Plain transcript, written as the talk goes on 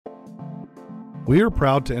We are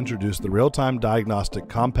proud to introduce the real-time diagnostic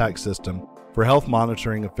COMPACS system for health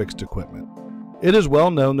monitoring of fixed equipment. It is well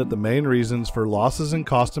known that the main reasons for losses in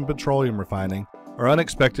cost in petroleum refining are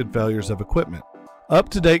unexpected failures of equipment.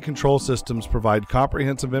 Up-to-date control systems provide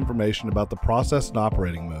comprehensive information about the process and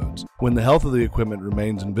operating modes when the health of the equipment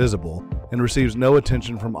remains invisible and receives no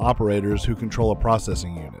attention from operators who control a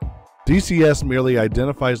processing unit. DCS merely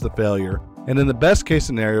identifies the failure and, in the best-case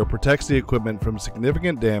scenario, protects the equipment from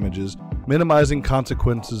significant damages, minimizing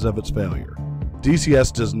consequences of its failure.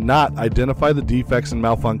 DCS does not identify the defects and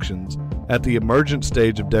malfunctions at the emergent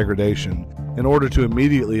stage of degradation in order to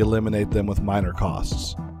immediately eliminate them with minor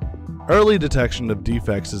costs. Early detection of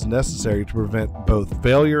defects is necessary to prevent both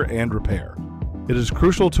failure and repair. It is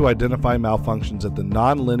crucial to identify malfunctions at the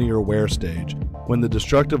non-linear wear stage when the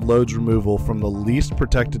destructive loads removal from the least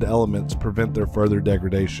protected elements prevent their further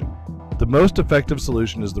degradation. The most effective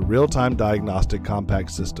solution is the real-time diagnostic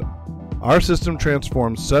COMPACS system. Our system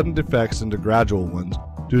transforms sudden defects into gradual ones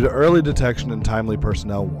due to early detection and timely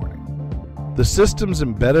personnel warning. The system's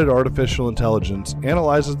embedded artificial intelligence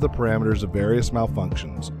analyzes the parameters of various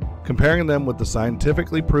malfunctions, comparing them with the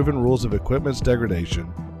scientifically proven rules of equipment's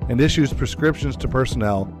degradation, and issues prescriptions to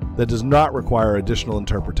personnel that does not require additional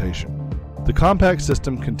interpretation. The COMPACS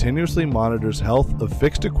system continuously monitors health of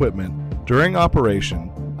fixed equipment during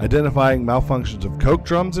operation, identifying malfunctions of coke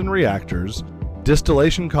drums and reactors,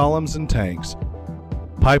 distillation columns and tanks,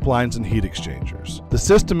 pipelines and heat exchangers. The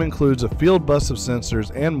system includes a field bus of sensors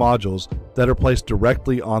and modules that are placed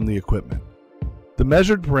directly on the equipment. The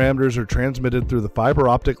measured parameters are transmitted through the fiber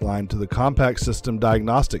optic line to the COMPACS system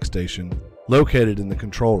diagnostic station located in the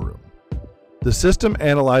control room. The system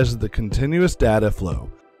analyzes the continuous data flow,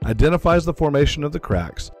 identifies the formation of the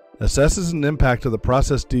cracks, assesses an impact of the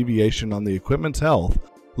process deviation on the equipment's health,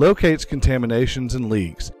 locates contaminations and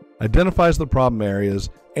leaks, identifies the problem areas,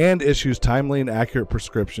 and issues timely and accurate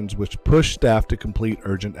prescriptions which push staff to complete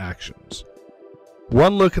urgent actions.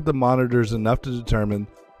 One look at the monitor is enough to determine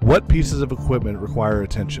what pieces of equipment require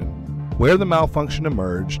attention, where the malfunction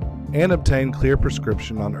emerged, and obtain clear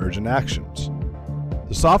prescription on urgent actions.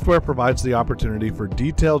 The software provides the opportunity for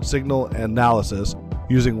detailed signal analysis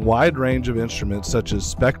using a wide range of instruments such as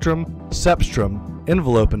spectrum, cepstrum,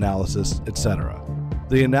 envelope analysis, etc.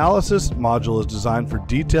 The analysis module is designed for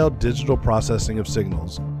detailed digital processing of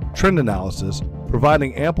signals, trend analysis,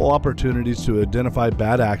 providing ample opportunities to identify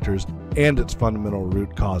bad actors and its fundamental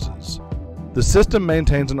root causes. The system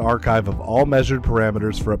maintains an archive of all measured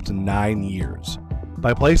parameters for up to 9 years.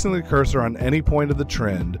 By placing the cursor on any point of the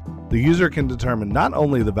trend, the user can determine not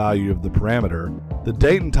only the value of the parameter, the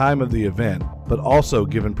date and time of the event, but also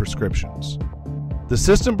given prescriptions. The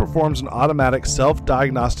system performs an automatic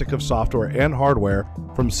self-diagnostic of software and hardware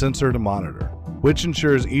from sensor to monitor, which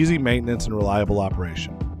ensures easy maintenance and reliable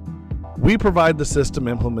operation. We provide the system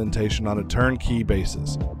implementation on a turnkey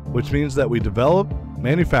basis, which means that we develop,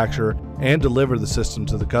 manufacture, and deliver the system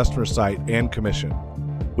to the customer site and commission.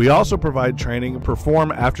 We also provide training and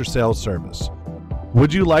perform after-sales service.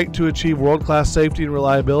 Would you like to achieve world-class safety and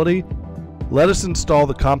reliability? Let us install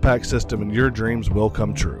the COMPACS system and your dreams will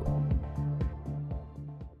come true.